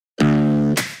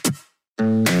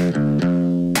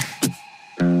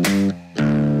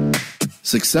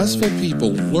Successful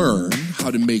people learn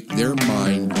how to make their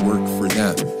mind work for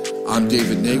them. I'm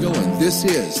David Nagel, and this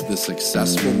is the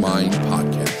Successful Mind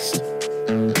Podcast.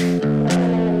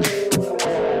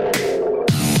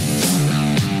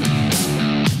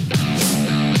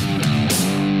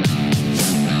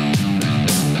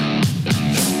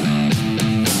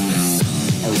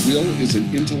 Our will is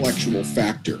an intellectual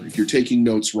factor. If you're taking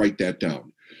notes, write that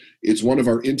down. It's one of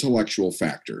our intellectual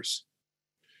factors.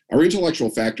 Our intellectual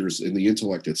factors in the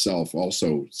intellect itself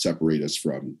also separate us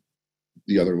from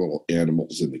the other little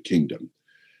animals in the kingdom.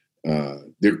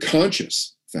 They're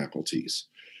conscious faculties.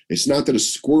 It's not that a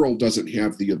squirrel doesn't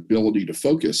have the ability to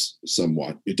focus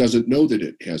somewhat. It doesn't know that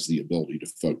it has the ability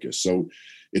to focus. So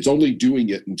it's only doing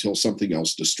it until something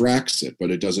else distracts it,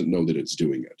 but it doesn't know that it's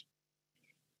doing it.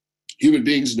 Human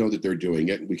beings know that they're doing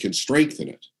it, and we can strengthen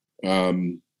it.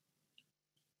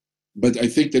 But I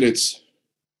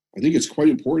think it's quite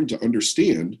important to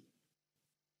understand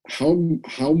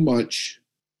how much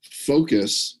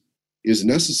focus is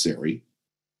necessary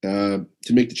to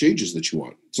make the changes that you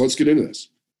want. So let's get into this.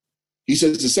 He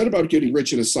says, to set about getting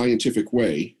rich in a scientific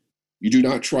way, you do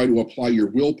not try to apply your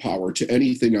willpower to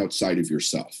anything outside of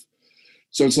yourself.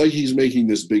 So it's like he's making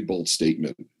this big, bold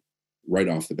statement right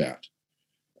off the bat.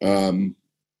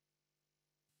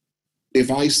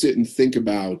 If I sit and think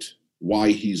about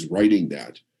why he's writing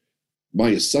that,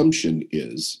 my assumption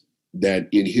is that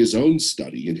in his own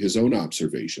study, in his own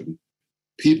observation,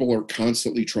 people are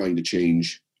constantly trying to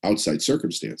change outside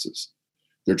circumstances.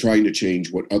 They're trying to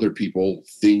change what other people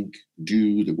think,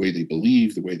 do, the way they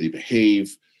believe, the way they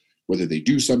behave, whether they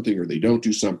do something or they don't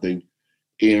do something.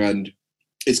 And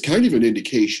it's kind of an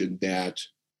indication that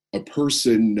a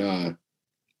person,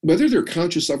 whether they're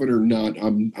conscious of it or not,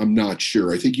 I'm not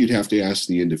sure. I think you'd have to ask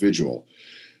the individual.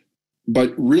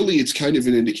 But really, it's kind of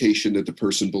an indication that the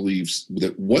person believes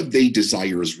that what they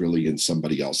desire is really in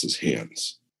somebody else's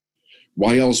hands.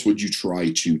 Why else would you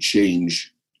try to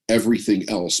change everything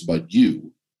else but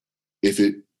you if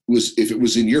it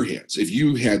was in your hands, if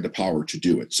you had the power to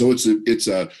do it? So it's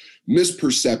a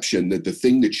misperception that the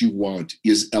thing that you want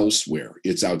is elsewhere.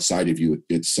 It's outside of you.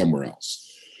 It's somewhere else.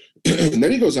 And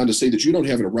then he goes on to say that you don't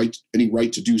have any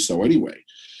right to do so anyway.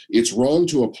 It's wrong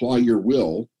to apply your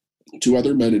will to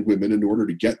other men and women in order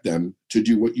to get them to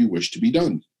do what you wish to be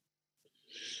done.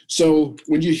 So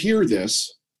when you hear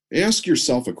this, ask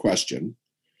yourself a question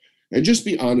and just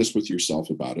be honest with yourself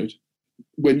about it.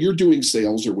 When you're doing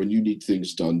sales or when you need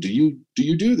things done, do you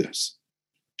do this?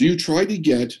 Do you try to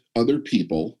get other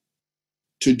people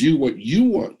to do what you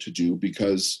want to do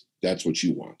because that's what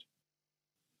you want?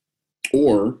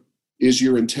 Or is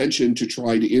your intention to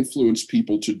try to influence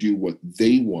people to do what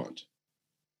they want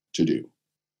to do?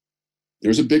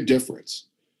 There's a big difference.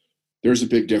 There's a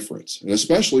big difference. And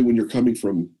especially when you're coming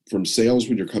from sales,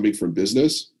 when you're coming from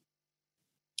business,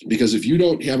 because if you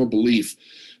don't have a belief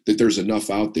that there's enough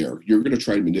out there, you're going to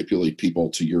try to manipulate people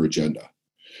to your agenda.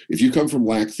 If you come from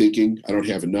lack thinking, I don't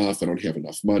have enough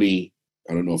money,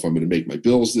 I don't know if I'm going to make my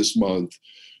bills this month,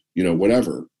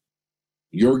 whatever,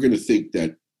 you're going to think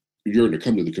that you're going to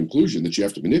come to the conclusion that you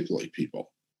have to manipulate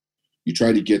people. You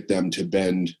try to get them to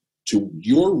bend to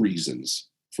your reasons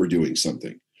for doing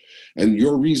something. And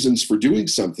your reasons for doing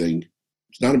something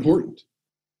is not important.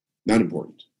 Not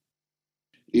important.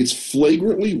 It's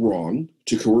flagrantly wrong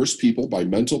to coerce people by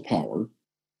mental power,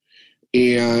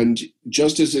 and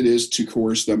just as it is to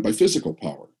coerce them by physical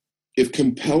power. If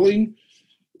compelling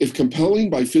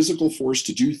by physical force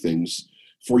to do things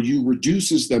for you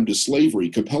reduces them to slavery,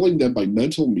 compelling them by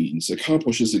mental means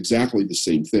accomplishes exactly the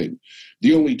same thing.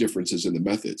 The only difference is in the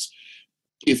methods.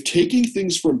 If taking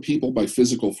things from people by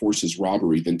physical force is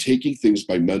robbery, then taking things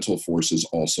by mental force is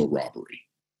also robbery.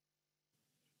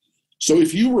 So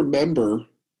if you remember,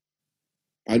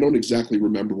 I don't exactly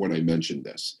remember when I mentioned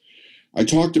this. I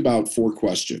talked about 4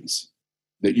 questions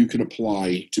that you can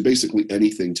apply to basically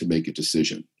anything to make a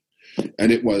decision.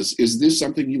 And it was, is this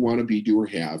something you want to be, do, or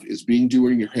have? Is being,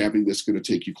 doing, or having this going to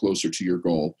take you closer to your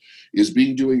goal? Is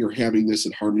being, doing, or having this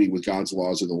in harmony with God's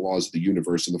laws or the laws of the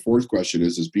universe? And the 4th question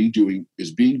is being, doing,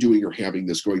 or having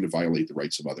this going to violate the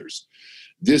rights of others?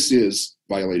 This is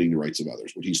violating the rights of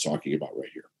others, what he's talking about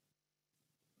right here.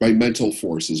 By mental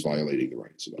force is violating the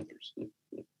rights of others.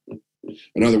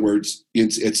 In other words,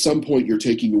 at some point you're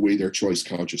taking away their choice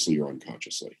consciously or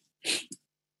unconsciously.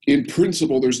 In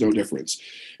principle, there's no difference.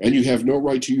 And you have no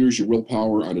right to use your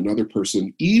willpower on another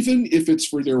person, even if it's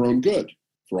for their own good.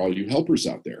 For all you helpers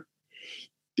out there,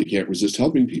 they can't resist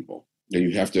helping people. And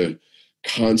you have to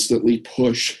constantly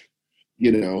push,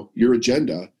 your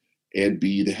agenda and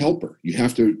be the helper. You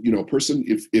have to,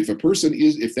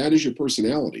 if that is your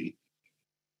personality,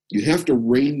 You have to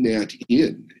rein that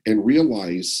in and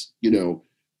realize, you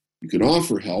can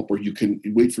offer help or you can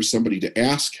wait for somebody to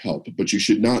ask help, but you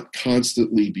should not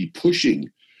constantly be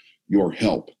pushing your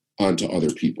help onto other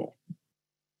people.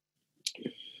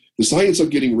 The science of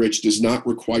getting rich does not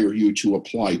require you to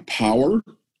apply power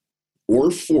or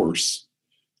force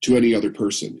to any other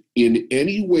person in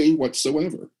any way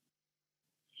whatsoever.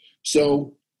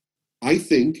 So I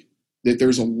think that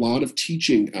there's a lot of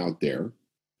teaching out there,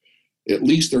 at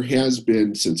least there has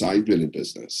been since I've been in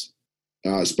business,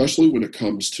 especially when it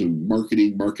comes to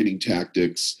marketing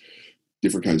tactics,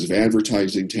 different kinds of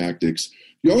advertising tactics.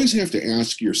 You always have to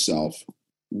ask yourself,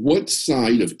 what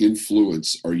side of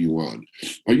influence are you on?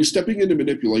 Are you stepping into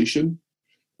manipulation,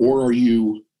 or are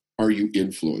you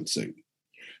influencing?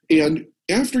 And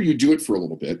after you do it for a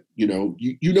little bit, you know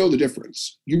the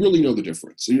difference. You really know the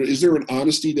difference. Is there an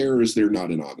honesty there, or is there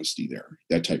not an honesty there?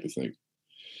 That type of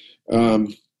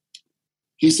thing.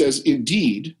 He says,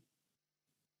 indeed,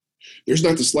 there's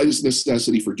not the slightest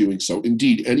necessity for doing so.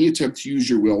 Indeed, any attempt to use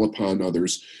your will upon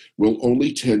others will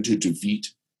only tend to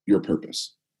defeat your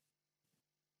purpose.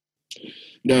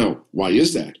 Now, why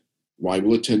is that? Why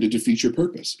will it tend to defeat your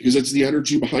purpose? Because it's the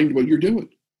energy behind what you're doing.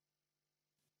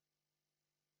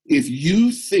 If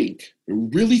you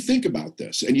really think about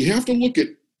this, and you have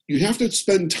to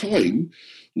spend time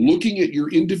looking at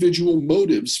your individual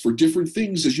motives for different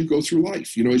things as you go through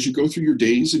life, as you go through your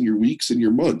days and your weeks and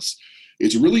your months.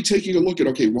 It's really taking a look at,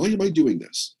 okay, why am I doing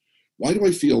this? Why do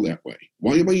I feel that way?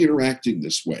 Why am I interacting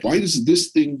this way? Why does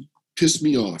this thing piss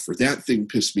me off or that thing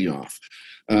piss me off?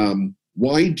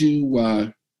 Why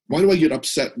do I get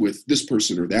upset with this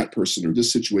person or that person or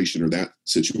this situation or that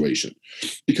situation?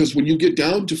 Because when you get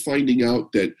down to finding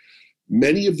out that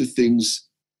many of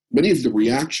the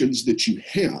reactions that you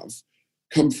have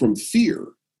come from fear,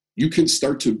 you can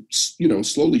start to,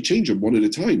 slowly change them one at a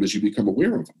time as you become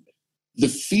aware of them. The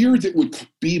fear that would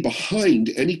be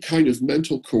behind any kind of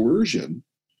mental coercion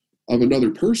of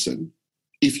another person,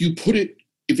 if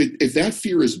that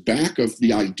fear is back of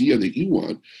the idea that you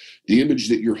want, the image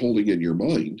that you're holding in your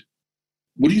mind,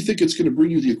 what do you think it's going to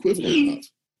bring you the equivalent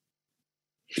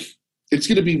of? It's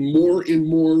going to be more and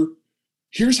more.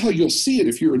 Here's how you'll see it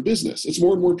if you're in business. It's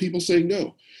more and more people saying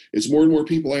no. It's more and more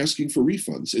people asking for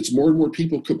refunds. It's more and more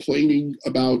people complaining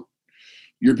about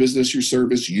your business, your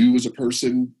service, you as a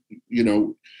person.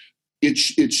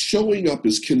 It's showing up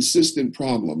as consistent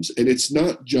problems, and it's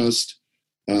not just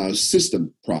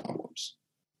system problems.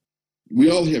 We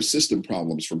all have system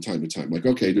problems from time to time. Like,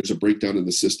 okay, there's a breakdown in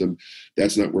the system.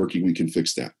 That's not working. We can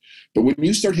fix that. But when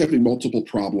you start having multiple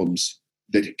problems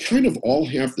that kind of all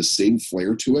have the same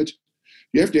flair to it,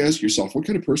 you have to ask yourself, what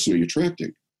kind of person are you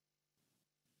attracting?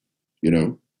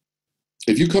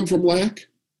 If you come from lack,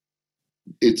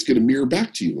 it's going to mirror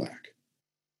back to you lack.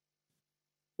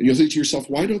 And you'll think to yourself,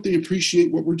 why don't they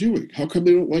appreciate what we're doing? How come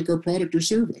they don't like our product or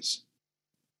service?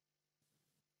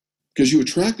 Because you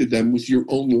attracted them with your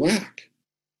own lack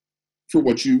for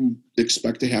what you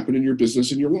expect to happen in your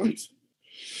business and your life.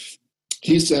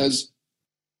 He says,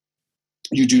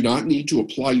 you do not need to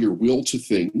apply your will to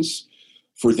things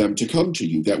for them to come to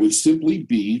you. That would simply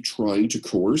be trying to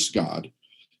coerce God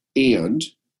and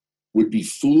would be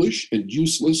foolish and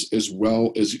useless as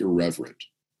well as irreverent.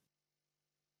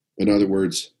 In other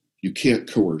words, you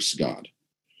can't coerce God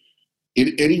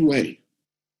in any way.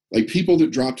 Like people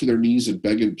that drop to their knees and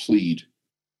beg and plead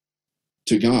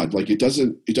to God, like it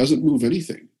doesn't move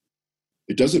anything.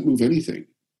 It doesn't move anything.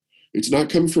 It's not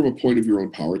coming from a point of your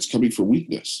own power. It's coming from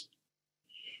weakness.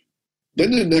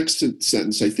 Then the next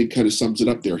sentence, I think, kind of sums it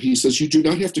up there. He says, you do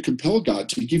not have to compel God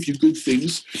to give you good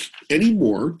things any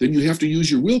more than you have to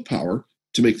use your willpower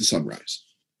to make the sun rise.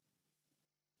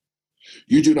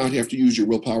 You do not have to use your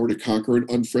willpower to conquer an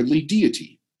unfriendly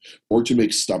deity or to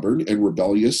make stubborn and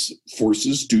rebellious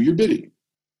forces do your bidding.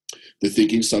 The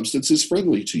thinking substance is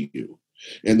friendly to you,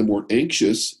 and the more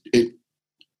anxious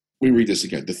let me read this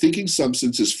again. The thinking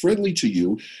substance is friendly to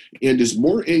you and is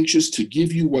more anxious to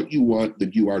give you what you want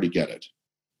than you are to get it.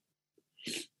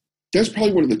 That's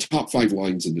probably one of the top 5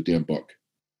 lines in the damn book.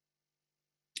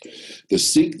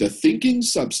 The thinking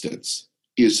substance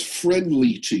is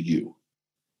friendly to you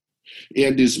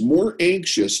and is more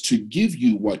anxious to give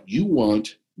you what you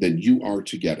want than you are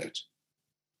to get it.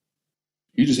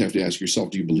 You just have to ask yourself,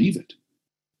 do you believe it?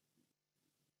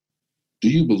 Do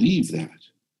you believe that?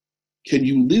 Can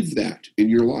you live that in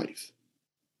your life?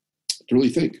 To really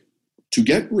think. To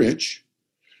get rich,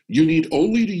 you need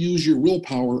only to use your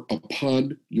willpower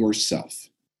upon yourself.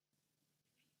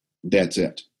 That's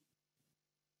it.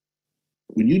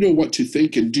 When you know what to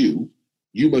think and do,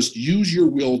 you must use your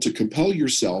will to compel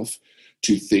yourself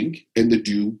to think and to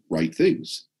do right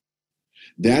things.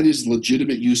 That is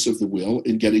legitimate use of the will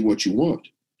in getting what you want.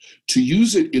 To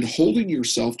use it in holding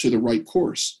yourself to the right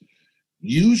course.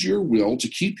 Use your will to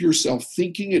keep yourself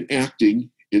thinking and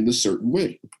acting in the certain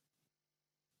way.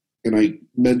 And I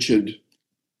mentioned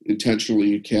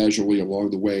intentionally and casually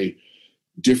along the way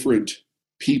different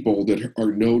people that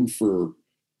are known for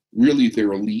really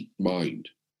their elite mind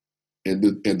and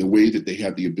the way that they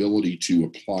had the ability to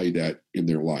apply that in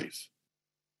their life.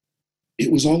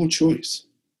 It was all a choice.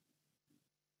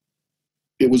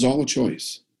 It was all a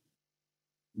choice.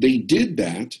 They did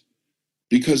that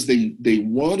because they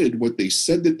wanted what they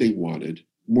said that they wanted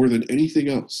more than anything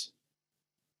else.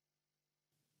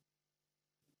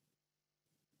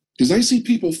 Because I see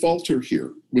people falter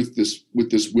here with this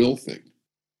will thing.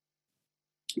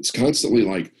 It's constantly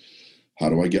like, how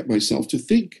do I get myself to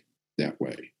think that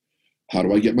way? How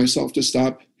do I get myself to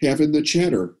stop having the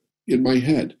chatter in my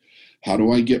head? How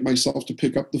do I get myself to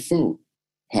pick up the phone?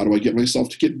 How do I get myself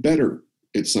to get better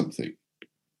at something?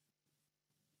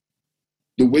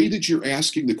 The way that you're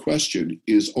asking the question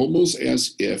is almost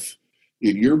as if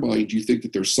in your mind you think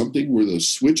that there's something where the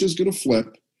switch is going to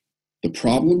flip, the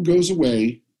problem goes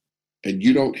away, and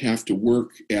you don't have to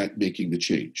work at making the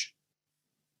change.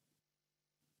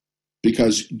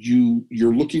 Because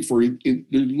you're looking for it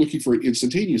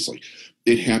instantaneously.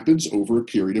 It happens over a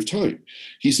period of time.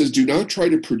 He says, do not try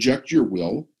to project your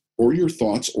will or your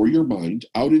thoughts or your mind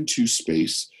out into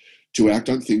space to act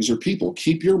on things or people.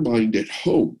 Keep your mind at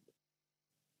home.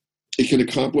 It can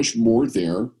accomplish more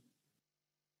there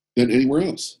than anywhere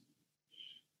else.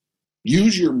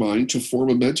 Use your mind to form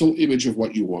a mental image of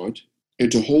what you want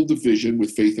and to hold the vision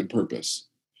with faith and purpose.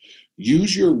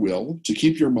 Use your will to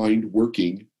keep your mind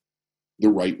working the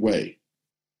right way,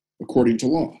 according to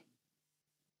law,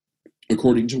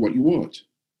 according to what you want.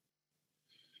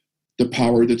 The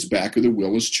power that's back of the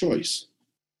will is choice.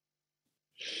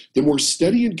 The more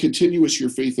steady and continuous your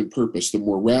faith and purpose, the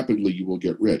more rapidly you will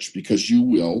get rich, because you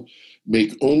will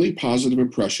make only positive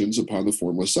impressions upon the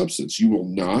formless substance. You will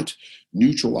not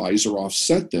neutralize or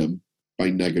offset them by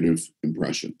negative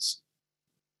impressions.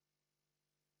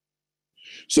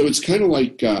 So it's kind of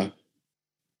like, like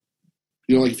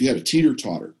if you had a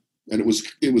teeter-totter and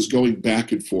it was going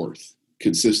back and forth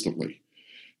consistently.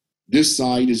 This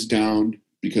side is down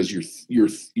because you're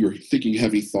thinking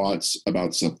heavy thoughts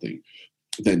about something.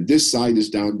 Then this side is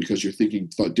down because you're thinking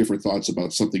different thoughts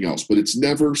about something else. But it's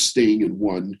never staying in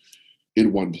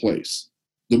one place.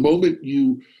 The moment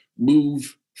you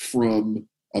move from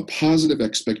a positive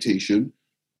expectation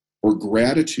or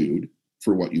gratitude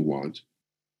for what you want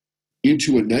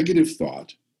into a negative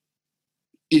thought,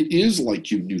 it is like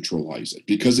you neutralize it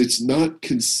because it's not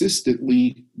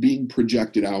consistently being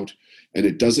projected out, and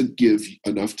it doesn't give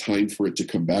enough time for it to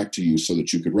come back to you so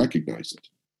that you can recognize it.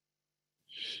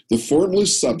 The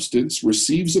formless substance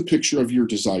receives a picture of your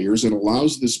desires and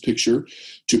allows this picture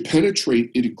to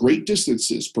penetrate into great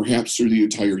distances, perhaps through the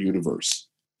entire universe.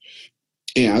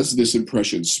 As this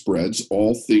impression spreads,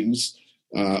 all things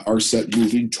are set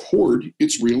moving toward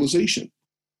its realization.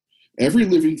 Every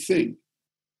living thing,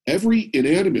 every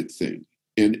inanimate thing,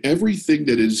 and everything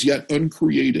that is yet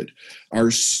uncreated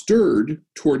are stirred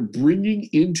toward bringing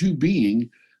into being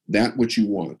that which you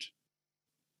want.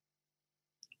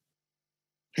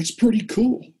 That's pretty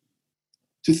cool.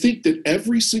 To think that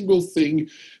every single thing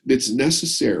that's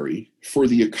necessary for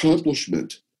the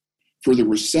accomplishment, for the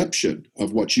reception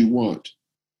of what you want,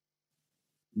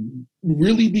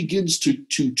 really begins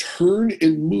to turn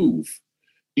and move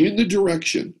in the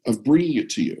direction of bringing it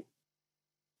to you.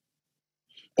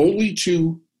 Only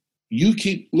to you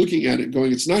keep looking at it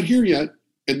going, it's not here yet,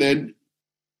 and then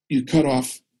you cut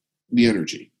off the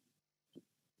energy.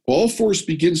 All force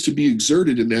begins to be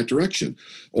exerted in that direction.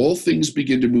 All things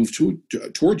begin to move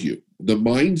toward you. The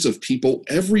minds of people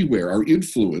everywhere are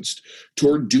influenced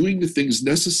toward doing the things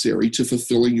necessary to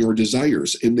fulfilling your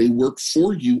desires, and they work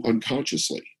for you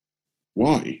unconsciously.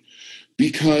 Why?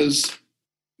 Because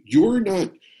you're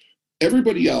not,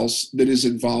 everybody else that is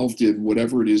involved in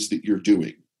whatever it is that you're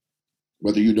doing,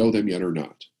 whether you know them yet or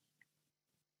not,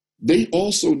 they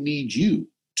also need you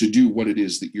to do what it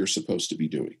is that you're supposed to be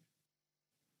doing.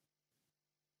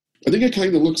 I think it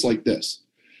kind of looks like this.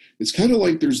 It's kind of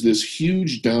like there's this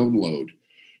huge download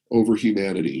over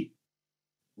humanity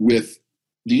with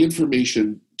the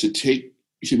information to take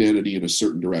humanity in a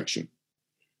certain direction,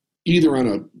 either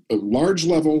on a large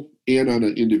level and on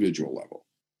an individual level.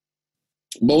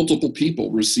 Multiple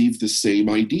people receive the same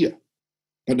idea,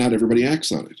 but not everybody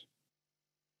acts on it.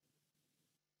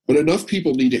 But enough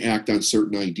people need to act on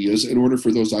certain ideas in order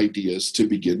for those ideas to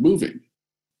begin moving.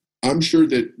 I'm sure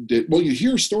that, well, you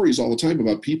hear stories all the time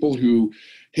about people who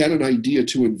had an idea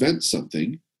to invent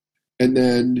something, and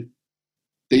then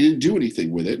they didn't do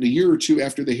anything with it. And a year or two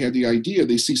after they had the idea,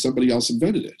 they see somebody else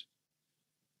invented it.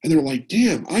 And they're like,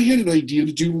 damn, I had an idea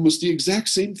to do almost the exact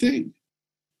same thing.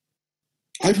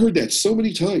 I've heard that so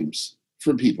many times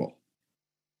from people.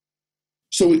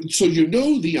 So you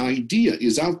know the idea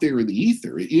is out there in the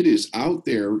ether. It is out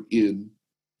there in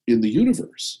the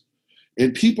universe.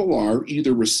 And people are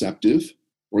either receptive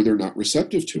or they're not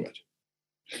receptive to it.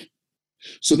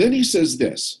 So then he says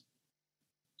this.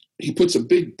 He puts a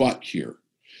big but here.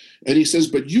 And he says,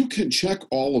 but you can check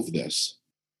all of this,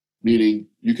 meaning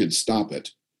you can stop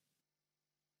it.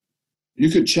 You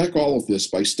can check all of this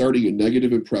by starting a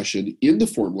negative impression in the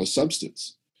formless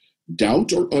substance.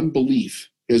 Doubt or unbelief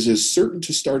is as certain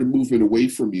to start a movement away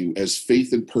from you as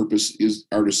faith and purpose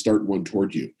are to start one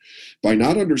toward you. By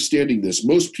not understanding this,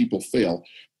 most people fail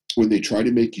when they try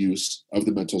to make use of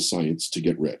the mental science to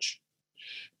get rich.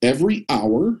 Every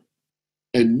hour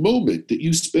and moment that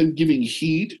you spend giving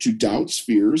heed to doubts,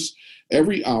 fears,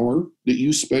 every hour that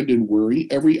you spend in worry,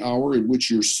 every hour in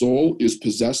which your soul is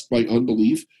possessed by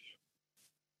unbelief,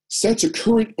 sets a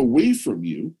current away from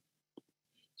you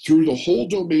through the whole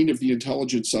domain of the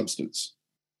intelligent substance.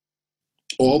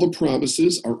 All the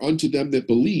promises are unto them that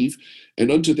believe,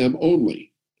 and unto them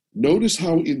only. Notice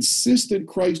how insistent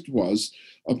Christ was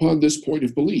upon this point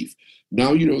of belief.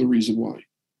 Now you know the reason why.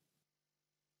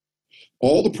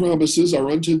 All the promises are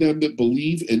unto them that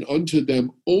believe, and unto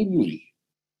them only.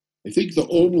 I think the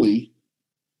only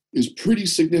is pretty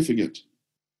significant.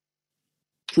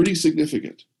 Pretty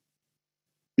significant.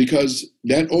 Because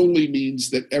that only means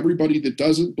that everybody that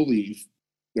doesn't believe,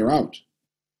 they're out.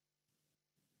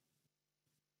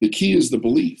 The key is the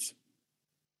belief.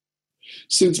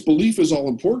 Since belief is all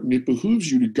important, it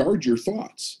behooves you to guard your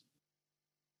thoughts.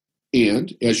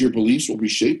 And as your beliefs will be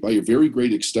shaped by a very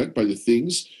great extent by the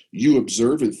things you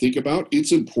observe and think about,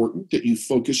 it's important that you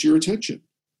focus your attention.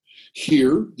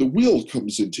 Here, the will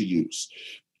comes into use,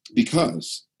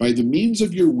 because by the means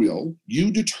of your will,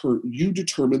 you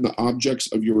determine the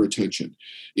objects of your attention.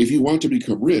 If you want to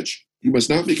become rich, you must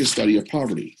not make a study of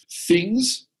poverty.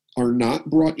 Things are not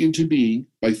brought into being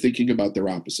by thinking about their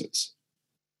opposites.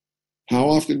 How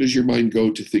often does your mind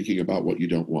go to thinking about what you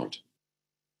don't want?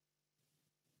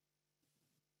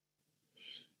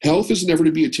 Health is never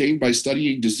to be attained by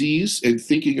studying disease and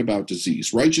thinking about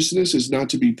disease. Righteousness is not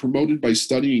to be promoted by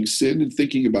studying sin and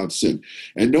thinking about sin.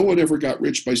 And no one ever got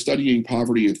rich by studying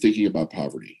poverty and thinking about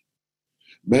poverty.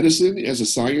 Medicine as a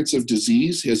science of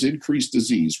disease has increased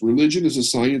disease. Religion as a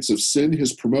science of sin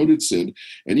has promoted sin.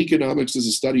 And economics as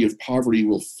a study of poverty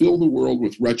will fill the world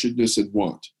with wretchedness and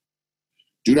want.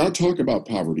 Do not talk about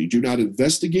poverty. Do not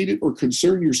investigate it or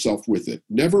concern yourself with it.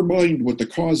 Never mind what the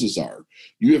causes are.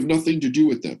 You have nothing to do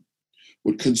with them.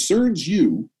 What concerns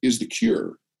you is the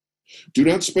cure. Do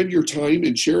not spend your time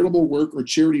in charitable work or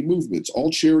charity movements.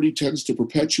 All charity tends to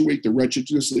perpetuate the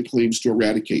wretchedness it claims to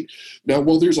eradicate. Now,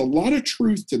 while there's a lot of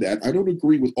truth to that, I don't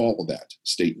agree with all of that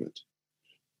statement.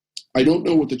 I don't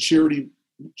know what the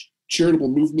charitable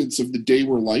movements of the day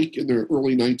were like in the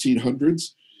early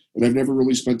 1900s. And I've never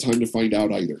really spent time to find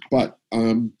out either. But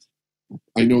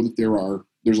I know that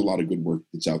there's a lot of good work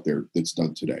that's out there that's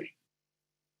done today.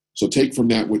 So take from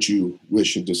that what you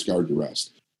wish and discard the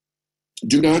rest.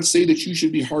 Do not say that you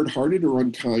should be hard-hearted or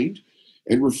unkind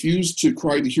and refuse to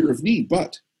cry the hear of need,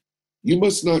 but you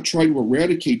must not try to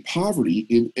eradicate poverty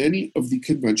in any of the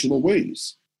conventional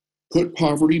ways. Put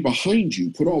poverty behind you,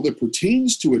 put all that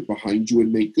pertains to it behind you,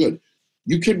 and make good.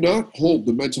 You cannot hold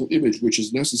the mental image which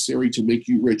is necessary to make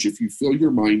you rich if you fill your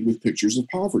mind with pictures of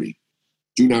poverty.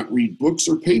 Do not read books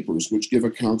or papers which give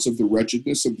accounts of the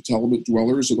wretchedness of the tenement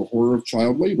dwellers or the horror of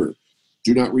child labor.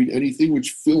 Do not read anything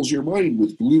which fills your mind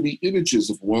with gloomy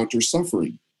images of want or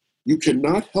suffering. You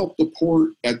cannot help the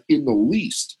poor in the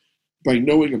least by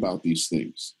knowing about these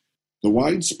things. The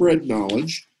widespread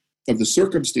knowledge of the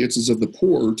circumstances of the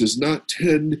poor does not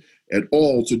tend at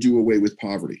all to do away with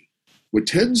poverty. What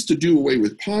tends to do away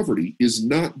with poverty is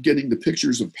not getting the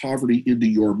pictures of poverty into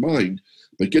your mind,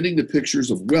 but getting the pictures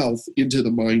of wealth into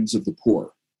the minds of the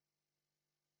poor.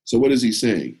 So what is he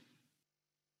saying?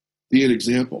 Be an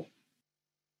example.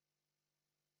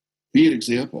 Be an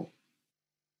example.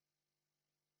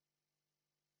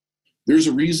 There's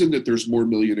a reason that there's more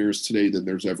millionaires today than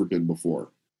there's ever been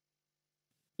before.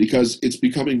 Because it's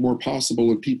becoming more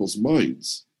possible in people's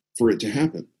minds for it to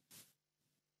happen.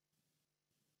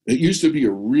 It used to be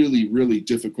a really, really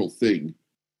difficult thing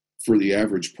for the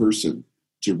average person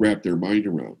to wrap their mind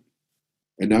around.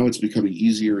 And now it's becoming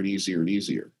easier and easier and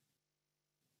easier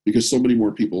because so many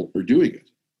more people are doing it.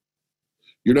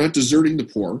 You're not deserting the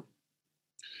poor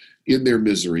in their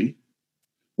misery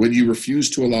when you refuse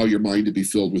to allow your mind to be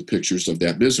filled with pictures of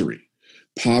that misery.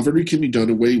 Poverty can be done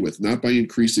away with, not by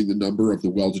increasing the number of the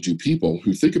well-to-do people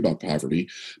who think about poverty,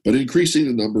 but increasing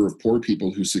the number of poor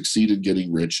people who succeed in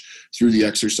getting rich through the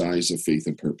exercise of faith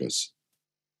and purpose.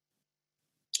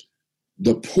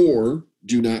 The poor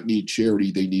do not need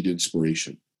charity, they need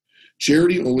inspiration.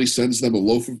 Charity only sends them a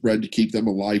loaf of bread to keep them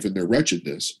alive in their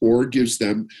wretchedness, or gives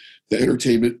them the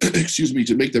entertainment,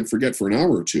 to make them forget for an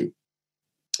hour or two.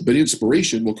 But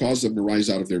inspiration will cause them to rise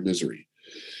out of their misery.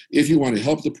 If you want to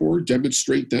help the poor,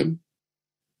 demonstrate to them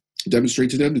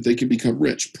that they can become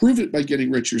rich. Prove it by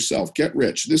getting rich yourself. Get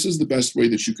rich. This is the best way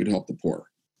that you can help the poor.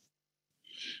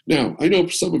 Now, I know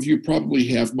some of you probably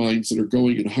have minds that are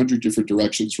going in 100 different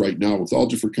directions right now with all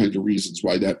different kinds of reasons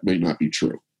why that may not be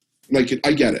true. Like,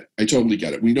 I get it. I totally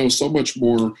get it. We know so much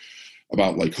more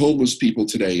about like homeless people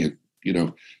today, and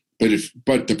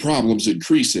but the problem's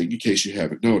increasing, in case you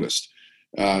haven't noticed.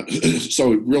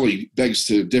 So it really begs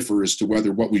to differ as to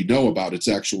whether what we know about it's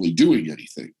actually doing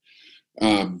anything.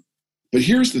 But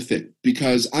here's the thing,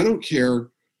 because I don't care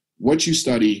what you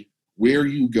study, where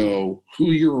you go,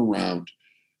 who you're around,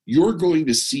 you're going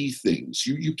to see things.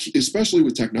 You especially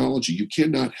with technology, you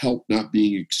cannot help not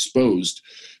being exposed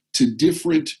to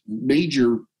different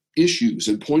major issues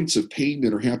and points of pain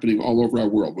that are happening all over our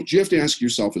world. What you have to ask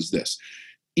yourself is this: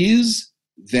 is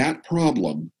that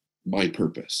problem my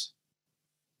purpose?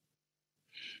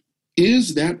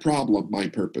 Is that problem my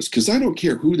purpose? Because I don't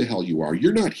care who the hell you are.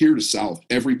 You're not here to solve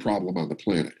every problem on the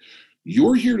planet.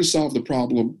 You're here to solve the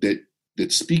problem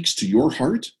that speaks to your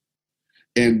heart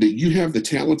and that you have the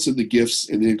talents and the gifts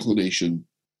and the inclination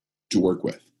to work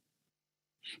with.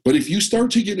 But if you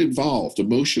start to get involved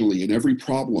emotionally in every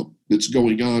problem that's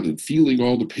going on and feeling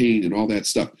all the pain and all that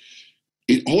stuff,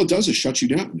 all it does is shut you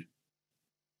down.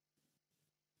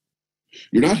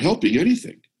 You're not helping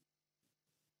anything.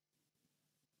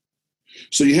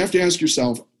 So you have to ask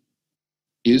yourself,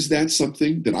 is that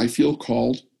something that I feel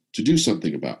called to do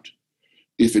something about?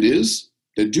 If it is,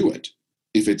 then do it.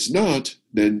 If it's not,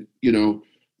 then,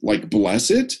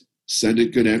 bless it, send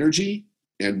it good energy,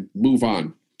 and move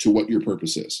on to what your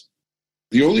purpose is.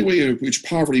 The only way in which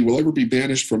poverty will ever be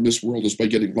banished from this world is by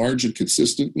getting large and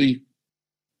consistently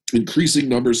increasing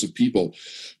numbers of people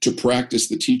to practice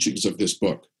the teachings of this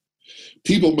book.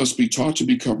 People must be taught to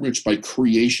become rich by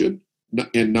creation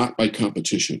and not by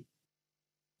competition.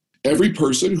 Every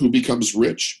person who becomes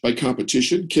rich by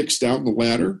competition kicks down the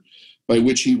ladder by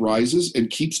which he rises and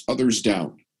keeps others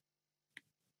down.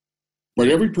 But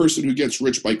every person who gets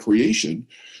rich by creation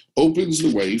opens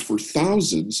the way for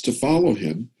thousands to follow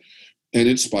him and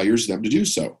inspires them to do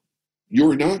so.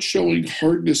 You're not showing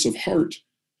hardness of heart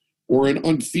or an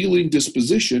unfeeling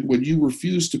disposition when you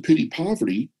refuse to pity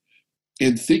poverty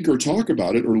and think or talk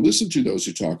about it or listen to those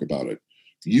who talk about it.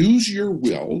 Use your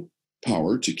will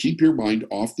power to keep your mind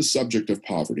off the subject of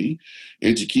poverty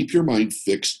and to keep your mind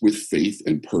fixed with faith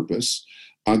and purpose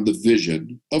on the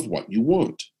vision of what you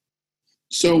want.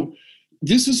 So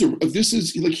this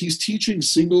is like he's teaching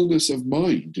singleness of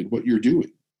mind in what you're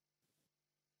doing.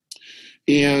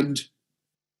 And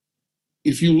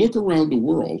if you look around the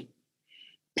world,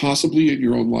 possibly in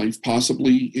your own life,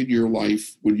 possibly in your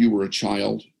life when you were a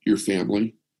child, your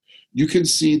family, you can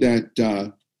see that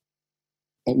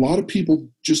a lot of people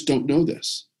just don't know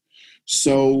this.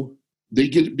 So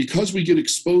because we get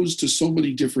exposed to so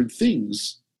many different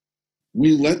things,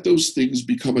 we let those things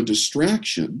become a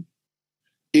distraction.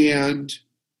 And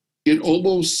it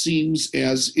almost seems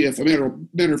as if,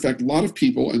 matter of fact, a lot of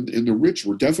people, and the rich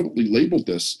were definitely labeled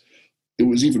this. It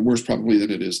was even worse probably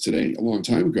than it is today, a long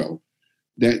time ago,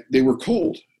 that they were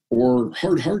cold or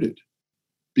hard-hearted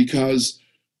because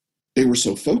they were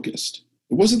so focused.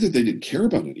 It wasn't that they didn't care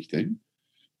about anything.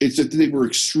 It's that they were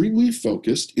extremely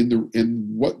focused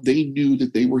in what they knew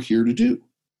that they were here to do.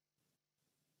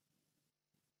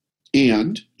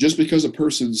 And just because a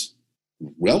person's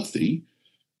wealthy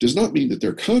does not mean that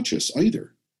they're conscious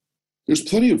either. There's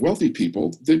plenty of wealthy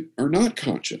people that are not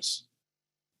conscious.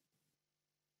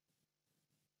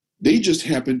 They just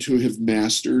happen to have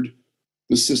mastered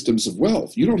the systems of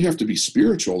wealth. You don't have to be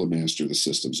spiritual to master the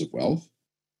systems of wealth.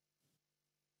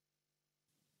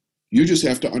 You just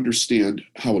have to understand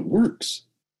how it works.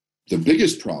 The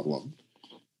biggest problem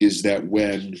is that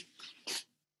when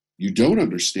you don't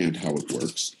understand how it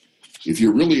works, if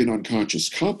you're really an unconscious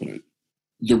competent,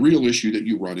 the real issue that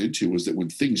you run into is that when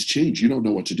things change, you don't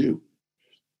know what to do.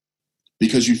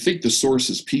 Because you think the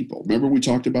source is people. Remember we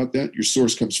talked about that? Your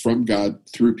source comes from God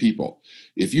through people.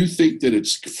 If you think that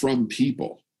it's from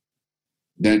people,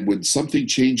 then when something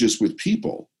changes with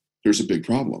people, there's a big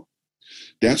problem.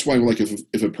 That's why, like,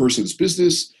 if a person's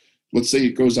business, let's say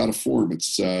it goes out of form,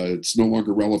 it's no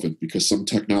longer relevant because some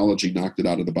technology knocked it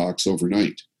out of the box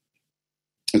overnight.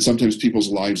 And sometimes people's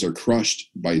lives are crushed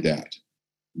by that.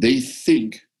 They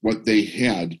think what they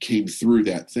had came through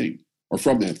that thing, or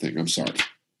from that thing, I'm sorry.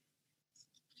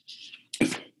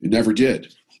 It never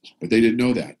did, but they didn't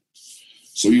know that.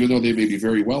 So even though they may be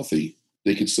very wealthy,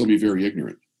 they can still be very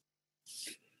ignorant.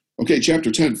 Okay, chapter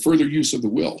 10, further use of the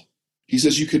will. He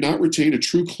says you cannot retain a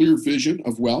true, clear vision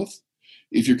of wealth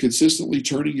if you're consistently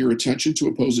turning your attention to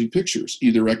opposing pictures,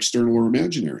 either external or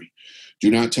imaginary. Do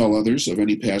not tell others of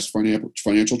any past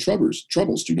financial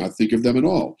troubles. Do not think of them at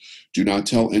all. Do not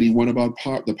tell anyone about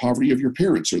the poverty of your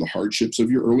parents or the hardships of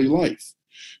your early life.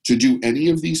 To do any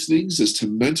of these things is to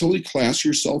mentally class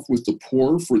yourself with the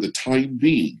poor for the time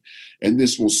being, and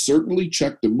this will certainly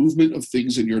check the movement of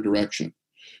things in your direction.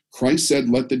 Christ said,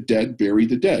 let the dead bury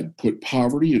the dead. Put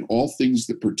poverty and all things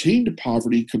that pertain to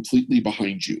poverty completely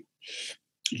behind you.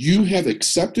 You have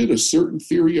accepted a certain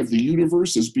theory of the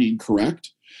universe as being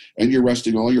correct, and you're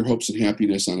resting all your hopes and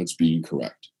happiness on its being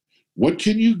correct. What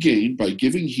can you gain by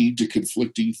giving heed to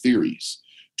conflicting theories?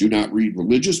 Do not read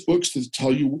religious books that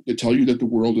tell you that the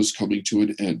world is coming to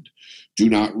an end. Do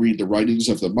not read the writings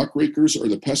of the muckrakers or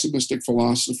the pessimistic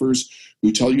philosophers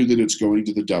who tell you that it's going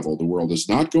to the devil. The world is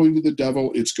not going to the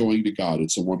devil, it's going to God.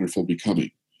 It's a wonderful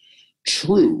becoming.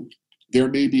 True, there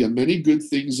may be many good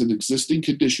things in existing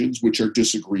conditions which are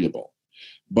disagreeable,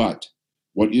 but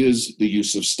what is the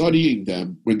use of studying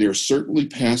them when they're certainly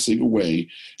passing away,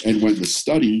 and when the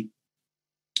study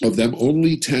of them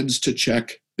only tends to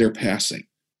check their passing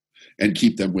and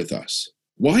keep them with us?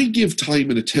 Why give time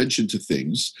and attention to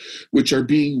things which are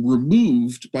being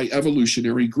removed by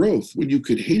evolutionary growth when you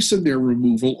could hasten their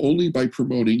removal only by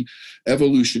promoting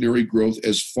evolutionary growth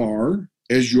as far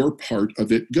as your part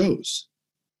of it goes?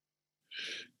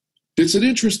 It's an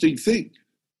interesting thing.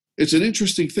 It's an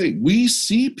interesting thing. We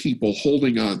see people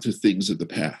holding on to things of the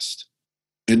past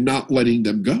and not letting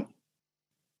them go.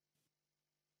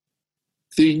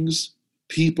 Things,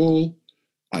 people,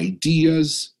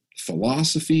 ideas,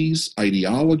 philosophies,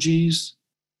 ideologies.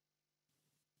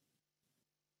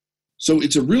 So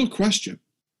it's a real question.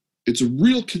 It's a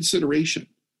real consideration.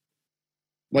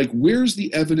 Like, where's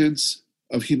the evidence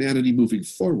of humanity moving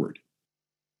forward?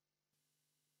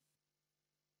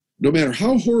 No matter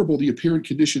how horrible the apparent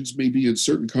conditions may be in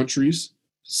certain countries,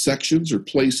 sections, or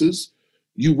places,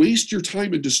 you waste your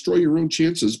time and destroy your own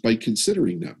chances by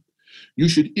considering them. You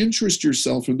should interest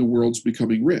yourself in the world's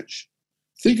becoming rich.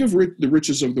 Think of the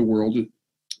riches of the world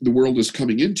is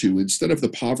coming into instead of the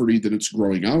poverty that it's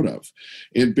growing out of.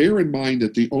 And bear in mind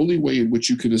that the only way in which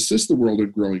you can assist the world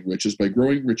in growing rich is by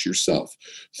growing rich yourself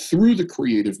through the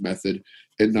creative method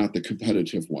and not the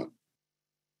competitive one.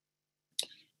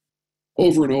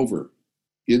 Over and over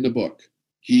in the book,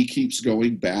 he keeps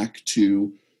going back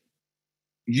to,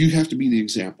 you have to be the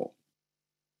example.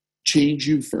 Change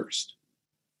you first.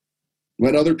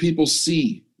 Let other people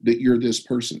see that you're this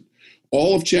person.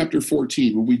 All of chapter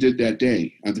 14, when we did that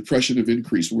day on depression of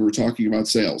increase, when we were talking about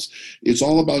sales, it's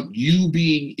all about you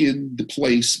being in the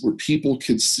place where people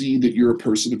can see that you're a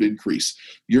person of increase.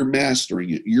 You're mastering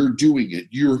it. You're doing it.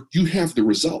 You have the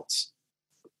results.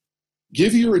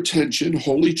 Give your attention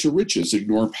wholly to riches.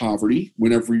 Ignore poverty.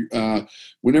 Whenever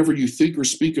you think or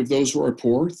speak of those who are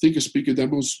poor, think or speak of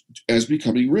them as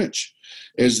becoming rich,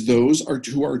 as those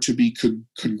who are to be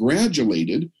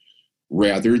congratulated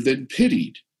rather than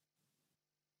pitied.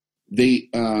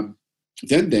 Then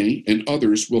they and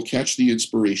others will catch the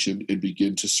inspiration and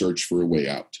begin to search for a way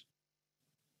out.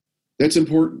 That's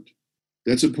important.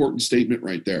 That's an important statement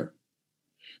right there,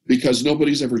 because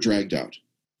nobody's ever dragged out.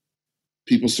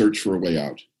 People search for a way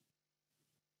out.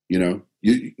 You know,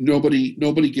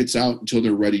 nobody gets out until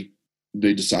they're ready.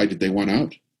 They decide that they want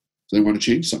out. They want to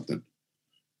change something.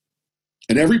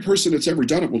 And every person that's ever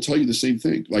done it will tell you the same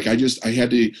thing. Like, they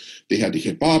had to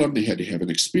hit bottom. They had to have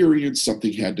an experience.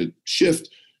 Something had to shift.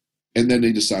 And then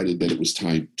they decided that it was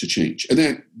time to change.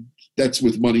 And that's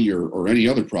with money or any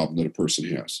other problem that a person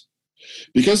has.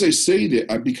 Because I say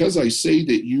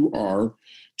that you are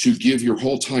to give your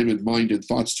whole time and mind and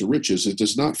thoughts to riches, it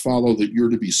does not follow that you're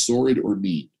to be sordid or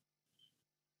mean.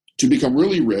 To become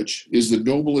really rich is the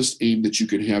noblest aim that you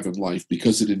can have in life,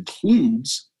 because it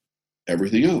includes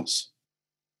everything else.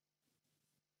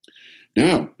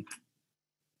 Now,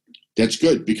 that's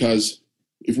good, because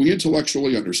if we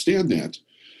intellectually understand that,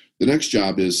 the next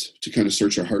job is to kind of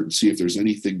search our heart and see if there's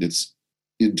anything that's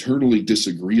internally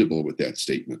disagreeable with that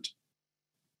statement.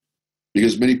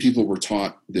 Because many people were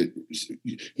taught that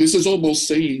this is almost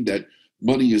saying that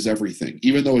money is everything,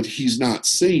 even though he's not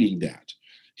saying that.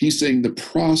 He's saying the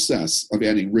process of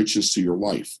adding riches to your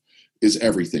life is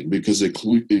everything, because it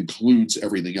includes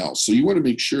everything else. So you want to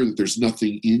make sure that there's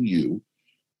nothing in you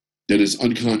that is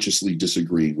unconsciously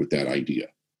disagreeing with that idea.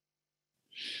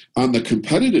 On the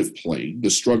competitive plane,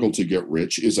 the struggle to get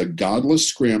rich is a godless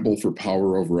scramble for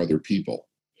power over other people.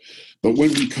 But when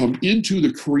we come into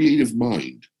the creative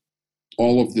mind,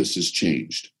 all of this is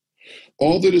changed.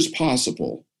 All that is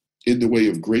possible in the way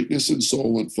of greatness and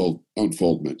soul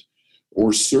unfoldment,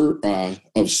 or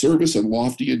of service and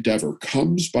lofty endeavor,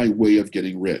 comes by way of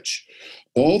getting rich.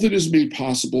 All that is made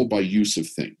possible by use of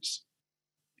things.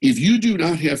 If you do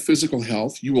not have physical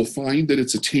health, you will find that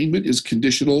its attainment is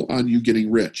conditional on you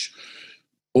getting rich.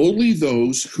 Only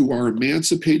those who are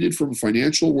emancipated from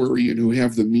financial worry and who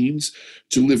have the means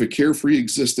to live a carefree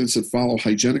existence and follow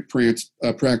hygienic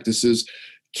practices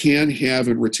can have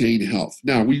and retain health.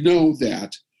 Now, we know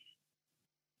that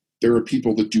there are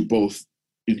people that do both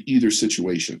in either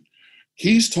situation.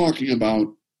 He's talking about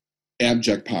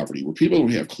abject poverty, where people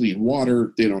don't have clean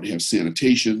water, they don't have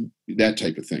sanitation, that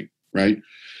type of thing, right?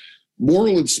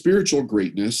 Moral and spiritual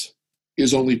greatness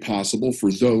is only possible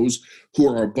for those who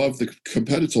are above the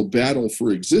competitive battle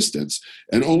for existence,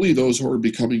 and only those who are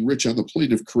becoming rich on the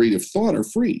plane of creative thought are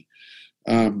free.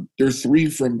 They're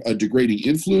free from degrading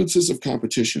influences of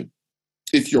competition.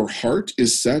 If your heart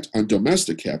is set on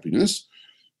domestic happiness,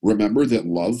 remember that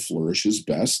love flourishes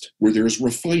best where there is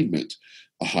refinement,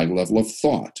 a high level of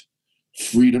thought,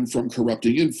 freedom from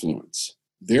corrupting influence.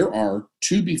 There are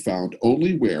to be found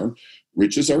only where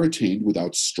riches are attained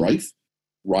without strife,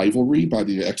 rivalry by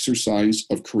the exercise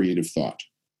of creative thought.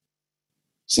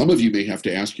 Some of you may have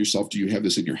to ask yourself, do you have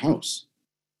this in your house?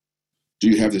 Do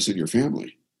you have this in your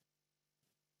family?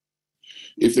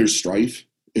 If there's strife,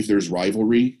 if there's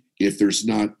rivalry, if there's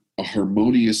not a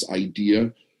harmonious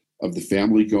idea of the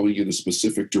family going in a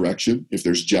specific direction, if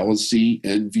there's jealousy,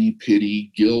 envy,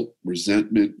 pity, guilt,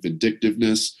 resentment,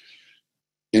 vindictiveness,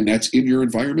 and that's in your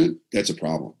environment, that's a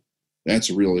problem. That's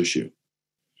a real issue.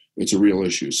 It's a real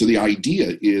issue. So the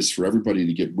idea is for everybody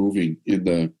to get moving in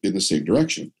the same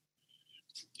direction.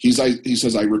 He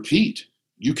says, I repeat,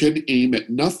 you can aim at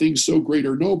nothing so great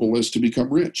or noble as to become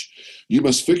rich. You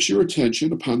must fix your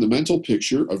attention upon the mental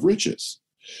picture of riches.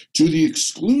 To the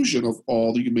exclusion of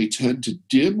all that you may tend to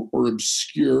dim or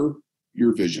obscure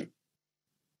your vision.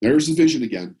 There's the vision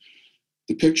again.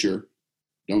 The picture,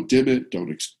 don't dim it,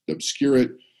 don't obscure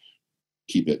it,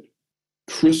 keep it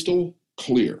crystal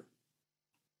clear.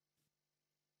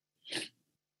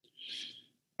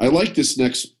 I like this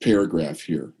next paragraph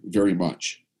here very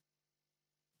much.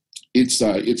 It's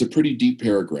a pretty deep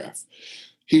paragraph.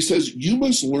 He says, you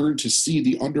must learn to see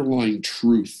the underlying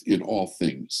truth in all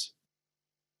things.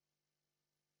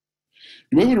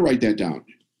 You might want to write that down.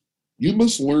 You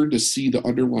must learn to see the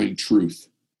underlying truth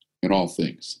in all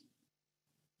things.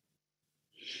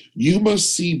 You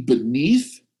must see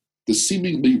beneath the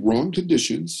seemingly wrong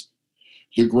conditions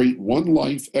the great one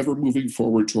life ever moving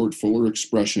forward toward fuller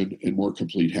expression and more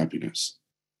complete happiness.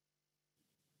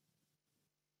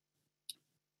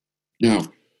 Now,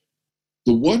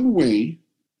 the one way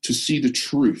to see the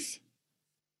truth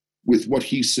with what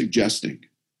he's suggesting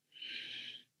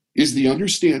is the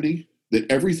understanding that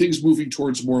everything's moving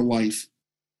towards more life,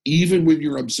 even when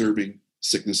you're observing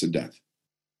sickness and death.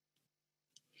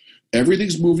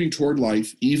 Everything's moving toward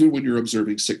life, even when you're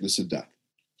observing sickness and death.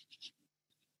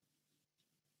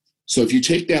 So if you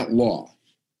take that law,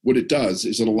 what it does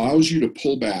is it allows you to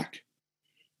pull back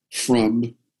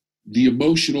from the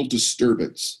emotional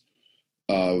disturbance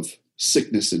of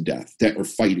sickness and death, that or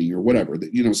fighting or whatever,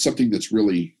 that, something that's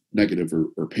really negative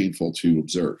or painful to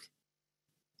observe.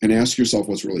 And ask yourself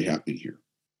what's really happening here.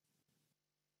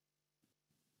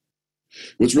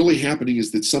 What's really happening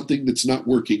is that something that's not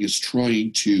working is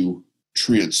trying to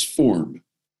transform.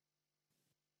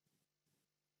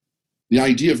 The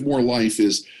idea of more life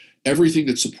is everything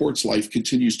that supports life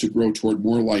continues to grow toward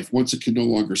more life. Once it can no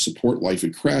longer support life,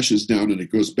 it crashes down and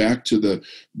it goes back to the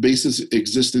basis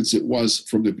existence it was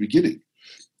from the beginning,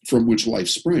 from which life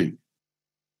sprang.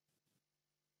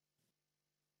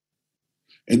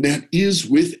 And that is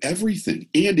with everything.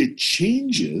 And it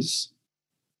changes.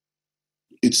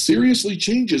 It seriously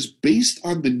changes based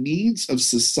on the needs of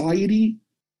society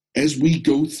as we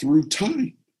go through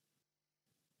time.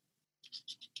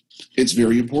 It's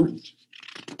very important.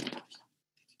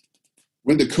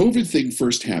 When the COVID thing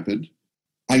first happened,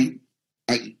 I,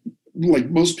 like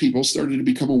most people, started to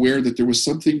become aware that there was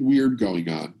something weird going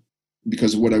on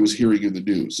because of what I was hearing in the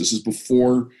news. This is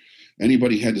before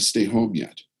anybody had to stay home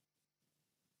yet.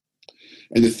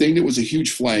 And the thing that was a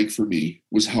huge flag for me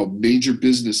was how major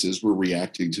businesses were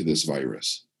reacting to this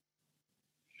virus.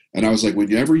 And I was like,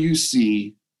 whenever you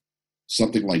see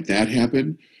something like that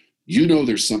happen, you know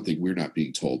there's something we're not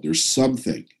being told. There's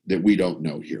something that we don't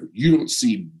know here. You don't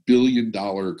see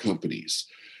billion-dollar companies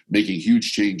making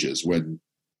huge changes when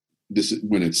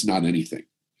it's not anything.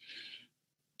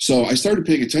 So I started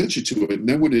paying attention to it, and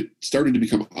then when it started to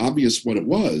become obvious what it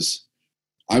was,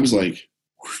 I was like,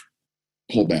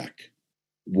 pull back.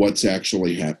 What's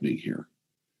actually happening here?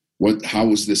 How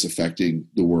is this affecting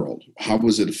the world? How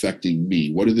is it affecting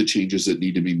me? What are the changes that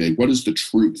need to be made? What is the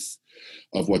truth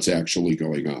of what's actually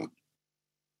going on?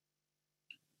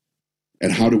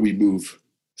 And how do we move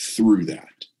through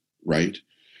that, right?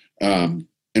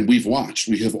 And we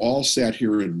have all sat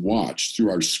here and watched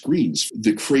through our screens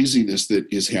the craziness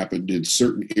that has happened in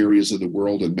certain areas of the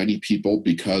world and many people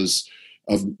because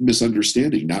of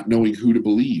misunderstanding, not knowing who to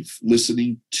believe,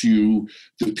 listening to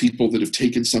the people that have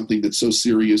taken something that's so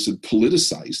serious and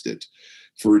politicized it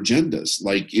for agendas.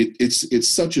 Like it's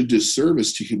such a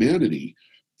disservice to humanity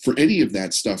for any of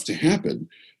that stuff to happen.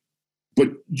 But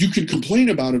you can complain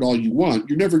about it all you want.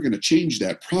 You're never going to change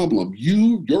that problem.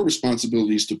 Your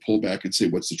responsibility is to pull back and say,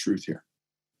 what's the truth here?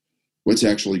 What's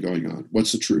actually going on?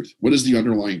 What's the truth? What is the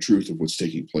underlying truth of what's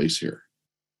taking place here?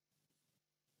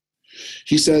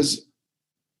 He says,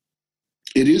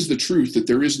 it is the truth that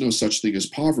there is no such thing as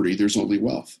poverty. There's only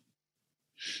wealth.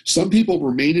 Some people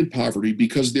remain in poverty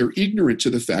because they're ignorant to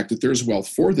the fact that there's wealth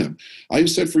for them. I've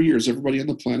said for years, everybody on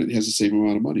the planet has the same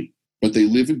amount of money, but they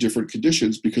live in different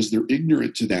conditions because they're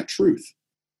ignorant to that truth.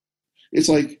 It's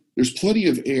like there's plenty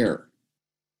of air,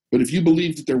 but if you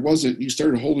believed that there wasn't, you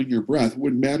started holding your breath, it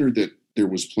wouldn't matter that there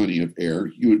was plenty of air.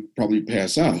 You would probably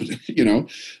pass out,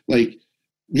 Like,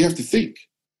 we have to think.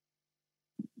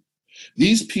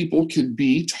 These people can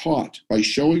be taught by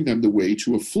showing them the way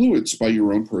to affluence by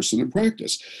your own person and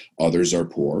practice. Others are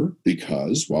poor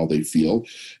because, while they feel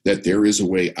that there is a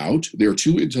way out, they're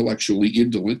too intellectually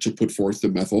indolent to put forth the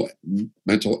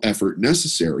mental effort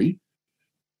necessary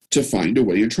to find a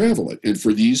way and travel it. And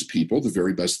for these people, the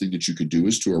very best thing that you could do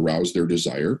is to arouse their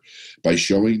desire by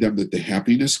showing them that the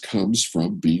happiness comes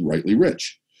from being rightly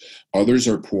rich. Others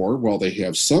are poor while they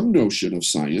have some notion of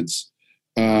science.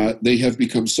 They have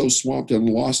become so swamped and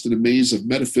lost in a maze of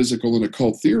metaphysical and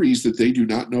occult theories that they do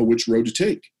not know which road to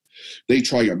take. They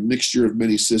try a mixture of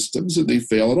many systems and they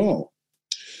fail at all.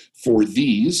 For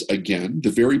these, again,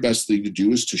 the very best thing to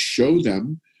do is to show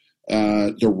them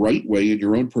the right way in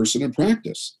your own person and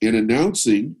practice. And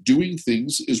announcing doing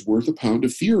things is worth a pound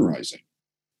of theorizing.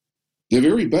 The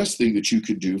very best thing that you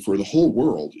can do for the whole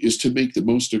world is to make the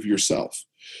most of yourself.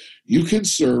 You can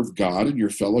serve God and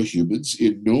your fellow humans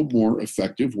in no more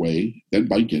effective way than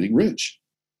by getting rich.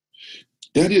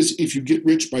 That is, if you get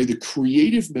rich by the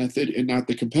creative method and not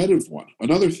the competitive one.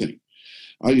 Another thing,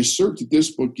 I assert that this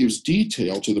book gives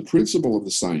detail to the principle of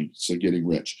the science of getting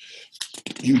rich.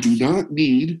 You do not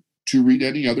need to read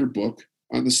any other book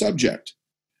on the subject.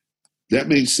 That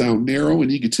may sound narrow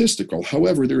and egotistical.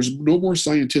 However, there's no more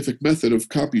scientific method of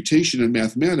computation in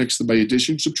mathematics than by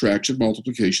addition, subtraction,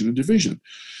 multiplication, and division.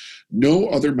 No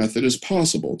other method is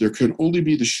possible. There can only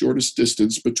be the shortest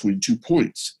distance between 2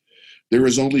 points. There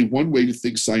is only one way to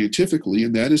think scientifically,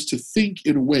 and that is to think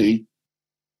in a way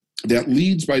that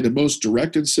leads by the most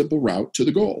direct and simple route to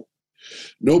the goal.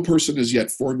 No person has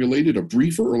yet formulated a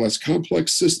briefer or less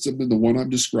complex system than the one I'm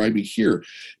describing here.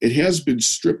 It has been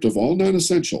stripped of all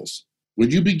non-essentials. When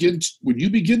you begin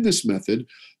this method,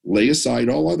 lay aside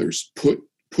all others.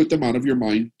 Put them out of your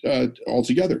mind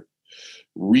altogether.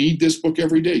 Read this book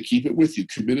every day. Keep it with you.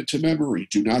 Commit it to memory.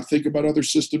 Do not think about other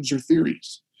systems or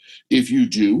theories. If you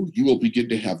do, you will begin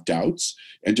to have doubts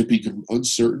and to become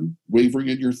uncertain, wavering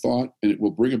in your thought, and it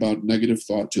will bring about negative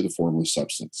thought to the formless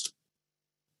substance.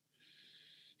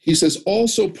 He says,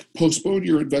 also postpone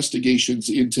your investigations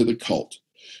into the cult.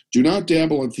 Do not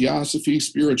dabble in theosophy,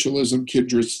 spiritualism,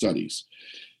 kindred studies.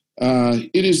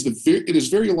 It is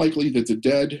very likely that the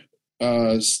dead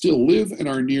still live and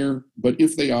are near, but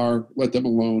if they are, let them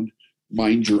alone.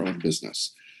 Mind your own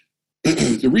business.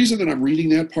 The reason that I'm reading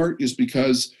that part is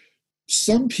because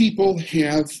some people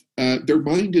have their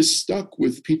mind is stuck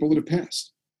with people that have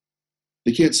passed.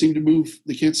 They can't seem to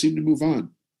move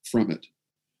on from it,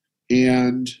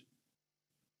 and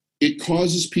it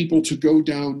causes people to go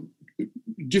down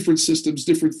different systems,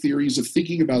 different theories of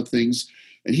thinking about things.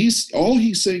 And all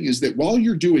he's saying is that while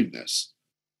you're doing this,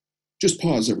 just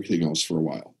pause everything else for a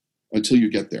while until you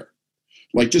get there.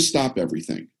 Like, just stop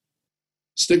everything.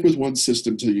 Stick with one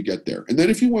system till you get there. And then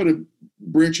if you want to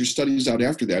branch your studies out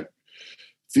after that,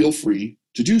 feel free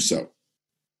to do so.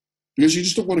 Because you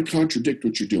just don't want to contradict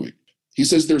what you're doing. He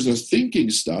says there's a thinking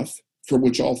stuff from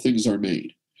which all things are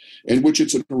made. and which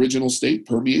its original state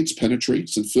permeates,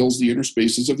 penetrates, and fills the inner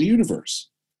spaces of the universe.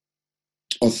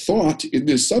 A thought in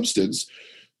this substance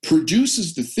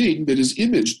produces the thing that is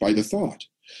imaged by the thought.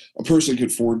 A person can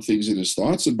form things in his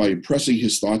thoughts, and by impressing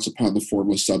his thoughts upon the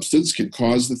formless substance can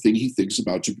cause the thing he thinks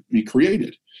about to be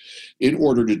created. In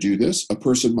order to do this, a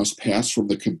person must pass from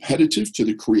the competitive to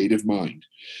the creative mind.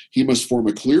 He must form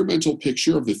a clear mental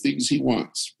picture of the things he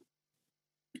wants.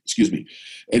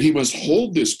 And he must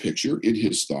hold this picture in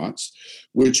his thoughts,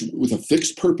 which with a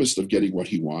fixed purpose of getting what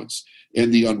he wants,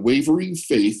 and the unwavering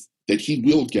faith that he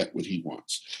will get what he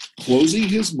wants, closing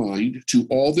his mind to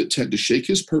all that tend to shake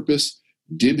his purpose,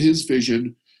 dim his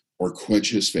vision, or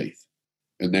quench his faith.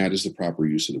 And that is the proper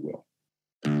use of the will.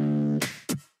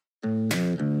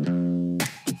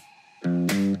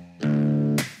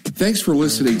 Thanks for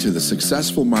listening to the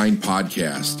Successful Mind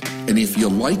podcast. And if you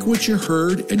like what you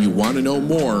heard and you want to know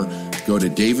more, go to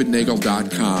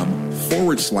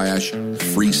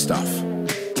davidnagel.com/free stuff.